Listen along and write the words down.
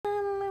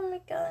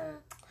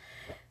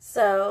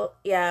So,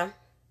 yeah.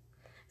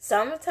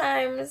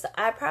 Sometimes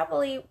I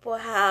probably will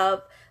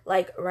have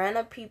like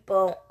random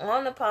people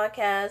on the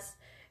podcast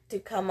to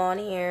come on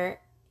here.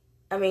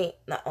 I mean,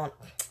 not on.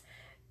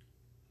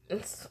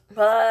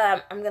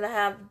 But I'm gonna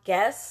have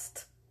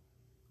guests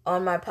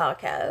on my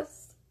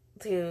podcast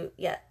to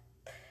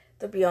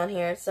to be on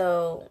here,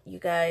 so you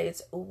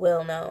guys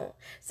will know.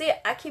 See,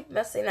 I keep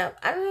messing up.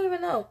 I don't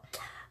even know.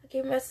 I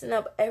keep messing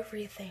up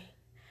everything.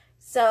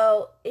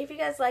 So if you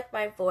guys like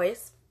my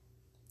voice,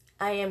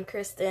 I am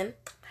Kristen,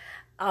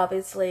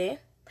 obviously.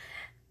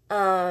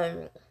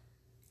 Then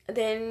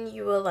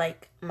you will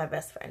like my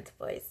best friend's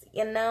voice.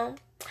 I'm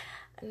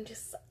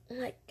just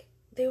like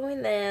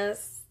doing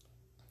this.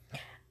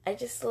 I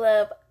just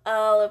love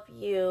all of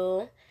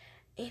you,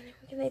 and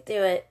I'm gonna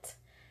do it.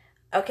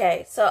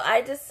 Okay, so I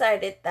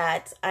decided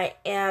that I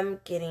am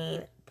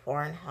getting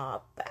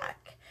Pornhub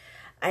back.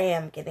 I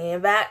am getting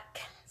it back.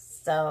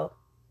 So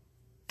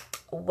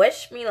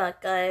wish me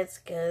luck, guys,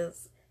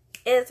 because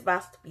it's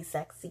about to be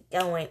sexy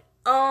going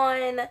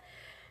on.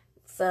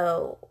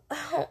 So,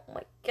 oh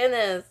my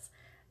goodness.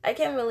 I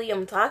can't believe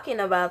I'm talking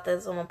about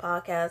this on a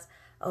podcast.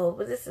 Oh,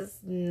 but this is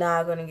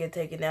not going to get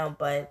taken down,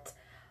 but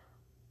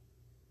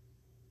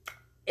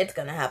it's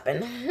going to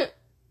happen.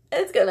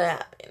 It's going to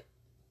happen.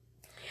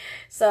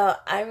 So,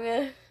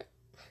 I'm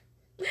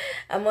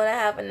gonna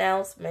have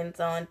announcements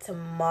on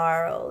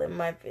tomorrow in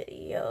my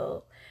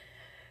video.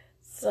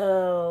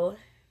 So,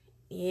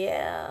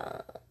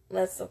 yeah.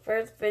 That's the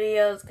first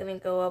video. It's gonna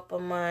go up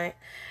on my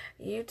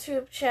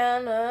YouTube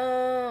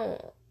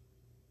channel.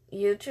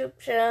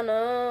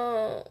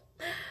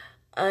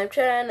 I'm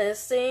trying to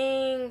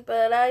sing,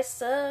 but I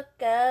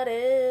suck at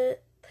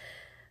it.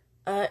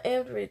 I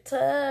am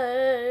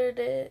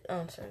retarded. Oh,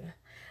 I'm sorry.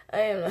 I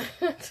am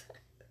not.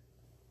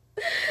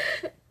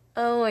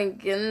 Oh my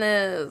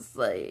goodness.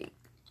 Like,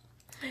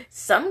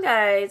 some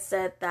guy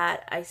said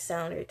that I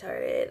sound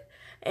retarded.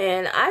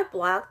 And I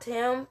blocked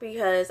him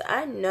because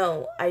I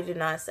know I do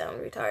not sound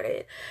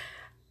retarded.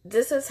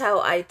 This is how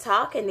I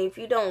talk, and if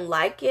you don't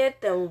like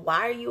it, then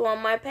why are you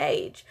on my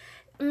page?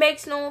 It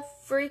makes no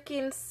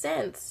freaking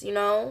sense,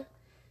 It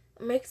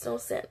makes no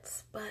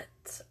sense.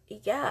 But,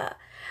 yeah.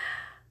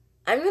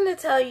 I'm going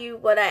to tell you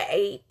what I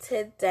ate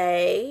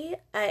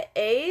today. I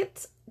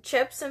ate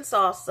chips and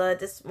salsa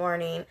this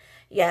morning.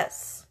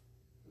 Yes.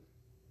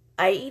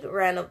 I eat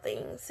random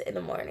things in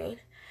the morning.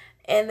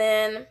 And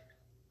then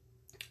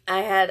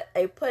I had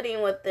a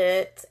pudding with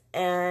it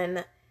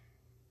and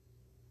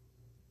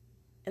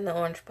the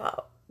orange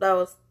pop.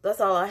 That's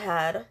all I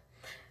had.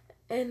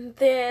 And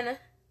then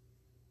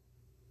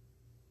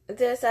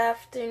this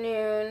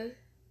afternoon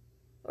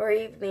or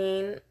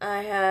evening,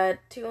 I had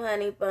 2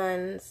 honey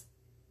buns,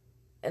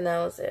 and that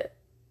was it.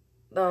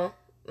 No,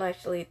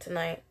 actually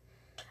tonight.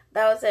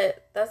 That was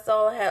it. That's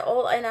all I had.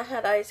 Oh, and I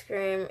had ice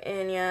cream,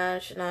 and yeah, I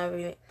should not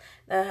be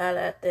that I had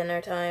at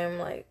dinner time.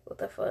 Like, what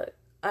the fuck?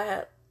 I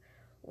had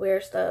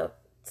weird stuff.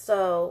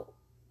 So,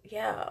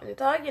 yeah, I'm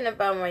talking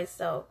about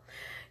myself.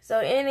 So,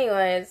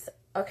 anyways,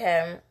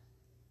 okay.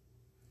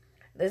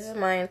 This is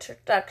my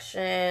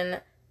introduction.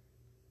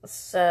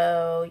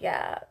 So,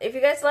 yeah. If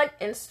you guys like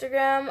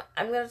Instagram,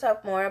 I'm going to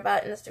talk more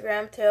about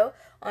Instagram, too,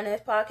 on this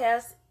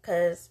podcast.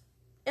 Because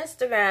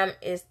Instagram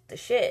is the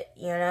shit,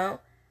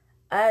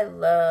 I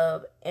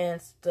love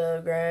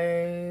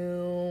Instagram.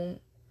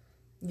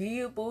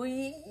 Yeah,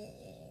 boy.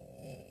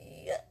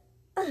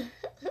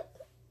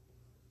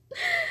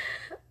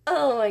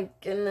 Oh my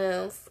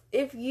goodness.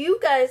 If you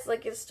guys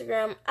like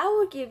Instagram, I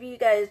will give you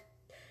guys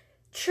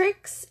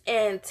tricks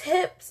and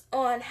tips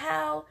on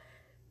how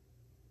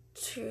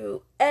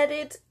to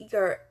edit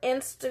your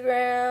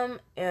Instagram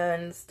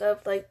and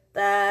stuff like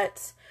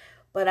that.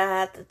 But I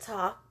have to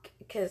talk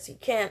because you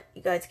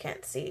guys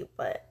can't see,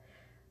 but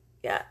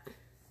yeah.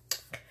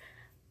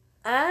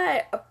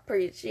 I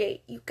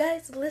appreciate you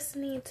guys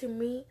listening to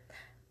me.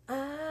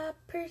 I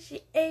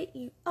appreciate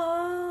you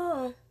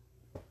all.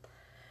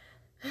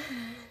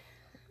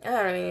 I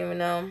don't even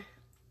know.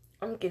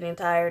 I'm getting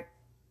tired.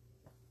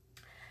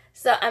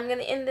 So I'm going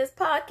to end this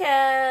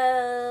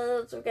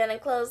podcast. We're going to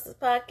close this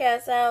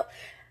podcast out.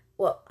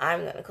 Well,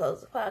 I'm going to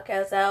close the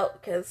podcast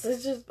out because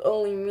it's just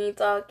only me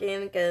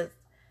talking because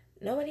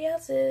nobody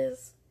else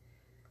is.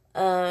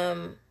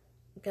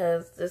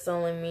 Because there's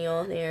only me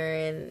on here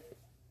and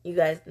you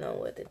guys know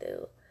what to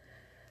do.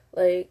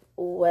 Like,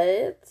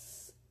 what?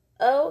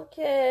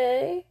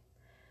 Okay.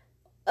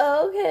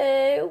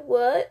 Okay,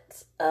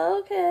 what?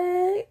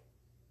 Okay.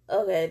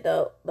 Okay,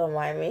 don't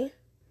mind me.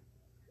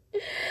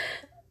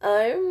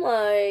 I'm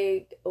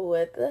like,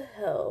 what the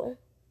hell?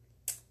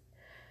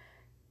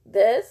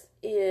 This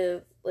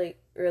is, like,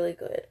 really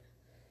good.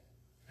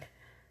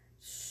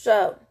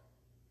 So,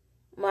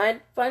 my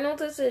final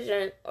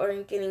decision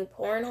on getting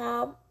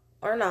Pornhub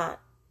or not,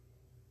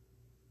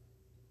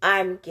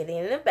 I'm getting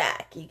it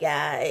back, you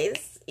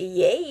guys.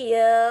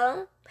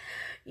 Yeah.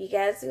 You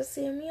guys will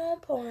see me on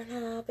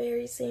Pornhub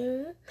very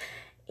soon.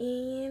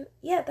 And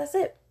yeah, that's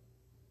it.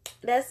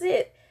 That's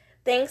it.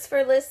 Thanks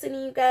for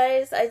listening, you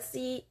guys.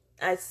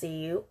 I see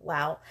you.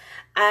 Wow.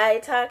 I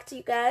talk to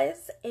you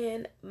guys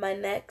in my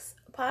next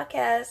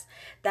podcast.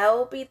 That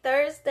will be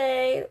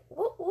Thursday.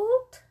 Woot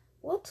woot.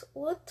 Woot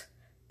woot.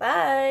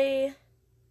 Bye.